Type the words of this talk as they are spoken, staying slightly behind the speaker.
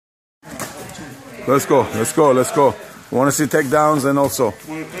Let's go. Let's go. Let's go. Want to see takedowns and also.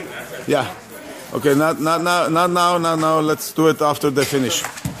 Yeah. Okay. Not now. Let's do it after they finish.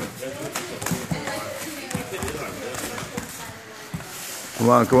 Come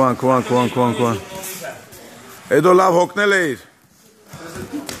on. Edo lav hokneleir.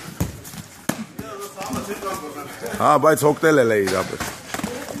 Ha, բայց հոգնել էլ է իրապես։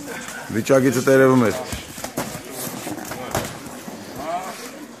 Վիճակիցը տերևում էր։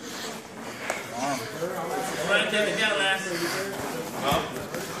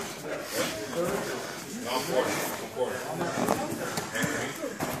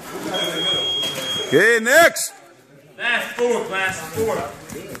 Okay, next. Last four.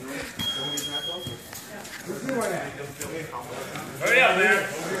 Hurry up, man.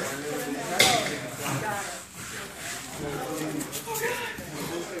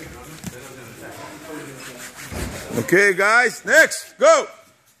 Okay, guys, next, go.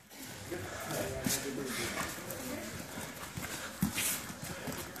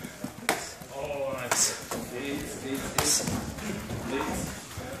 Oh, nice.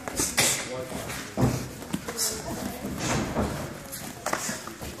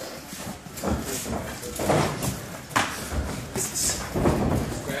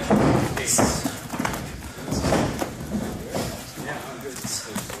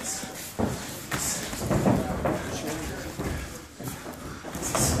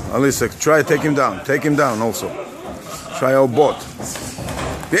 Alisa, try take him down. Take him down also. Try our bot.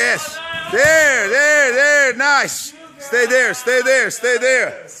 Yes. There. Nice. Stay there. Stay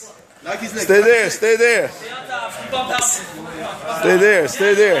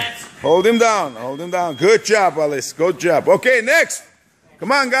there. Hold him down. Good job, Alice. Good job. Okay, next.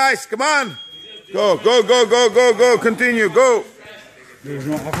 Come on, guys. Come on. Go. Continue. Go. There's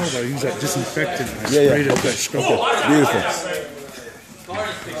no alcohol, but I use that disinfectant. Yeah. Okay. Beautiful.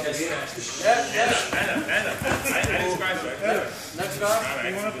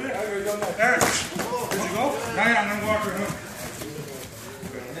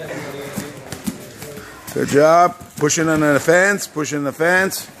 Good job. Pushing on the fence.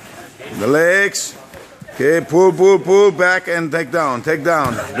 The legs. Okay, pull back and take down.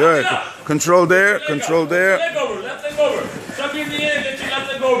 Good. Control there. Left leg over. Jump in the end, get your left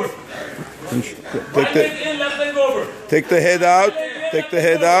leg over. Right leg in, left leg over. Take the head out. Right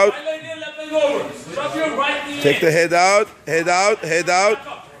leg in, left leg over. Drop your right knee in. Take the head out.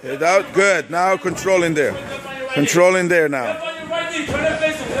 Good. Now control in there. Control in there now. Step on your right knee. Turn and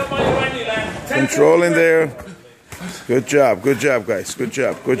face him. Step on your right knee, Lance. Control in there. Good job, guys. Good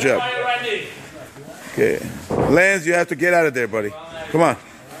job. Step on your right knee. Okay. Lance, you have to get out of there, buddy. Come on.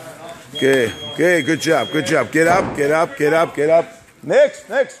 Okay. Good job. Get up. Next.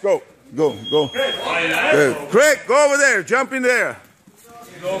 Go. Good. Craig, go over there. Jump in there.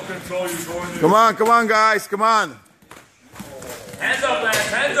 No control, you go in there. Come on, guys. Come on. Hands up, Lance.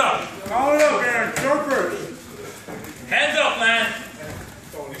 Hands up. Call it up, Aaron. Jumper. Hands up, Lance.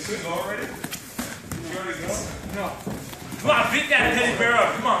 Oh, you should go already? You already go? No. Come on, beat that teddy bear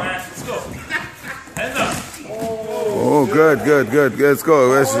up. Come on, Lance. Let's go. Hands up. Oh, good. Let's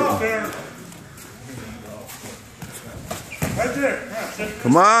go. Right there.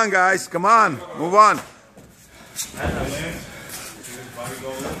 Come on, guys. Come on. Move on. Hands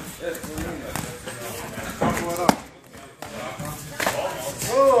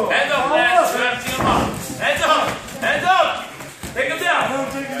up, Lance. Hands up. Take him down.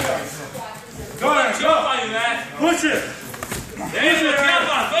 Go on, jump on you, Lance. Push it. There you go, jump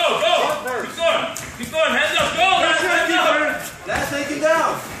on. Go. Keep going. Hands up. Go, Lance. Hands up. Lance, take him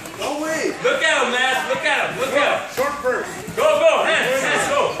down. Don't wait. Look at him, Lance. Look at him. Short burst. Go. Hands,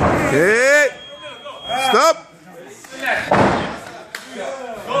 go. Okay. Stop.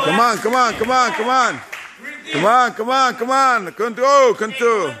 Come on.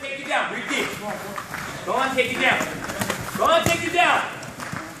 Control. Take it down. Breathe deep. Go on, take it down.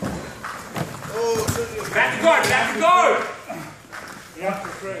 Back to guard.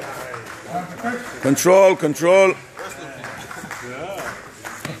 Control.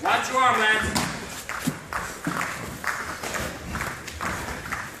 Watch your arm, Lance.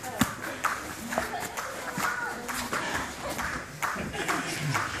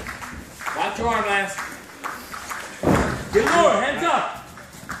 Watch your arm, Lance. Get lower, hands up.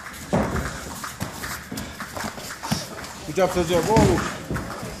 Good job, Sergio. Whoa.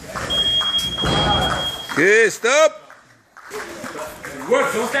 Okay, stop. Work,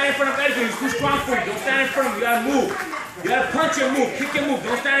 don't stand in front of Edgar. He's too strong for you. Don't stand in front of him. You gotta move. You gotta punch and move, kick and move.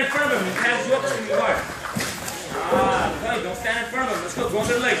 Don't stand in front of him. He passes you up too hard. Okay, don't stand in front of him. Let's go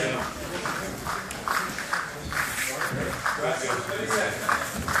to the legs.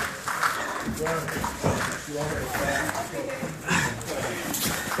 There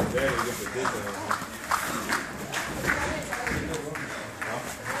you get the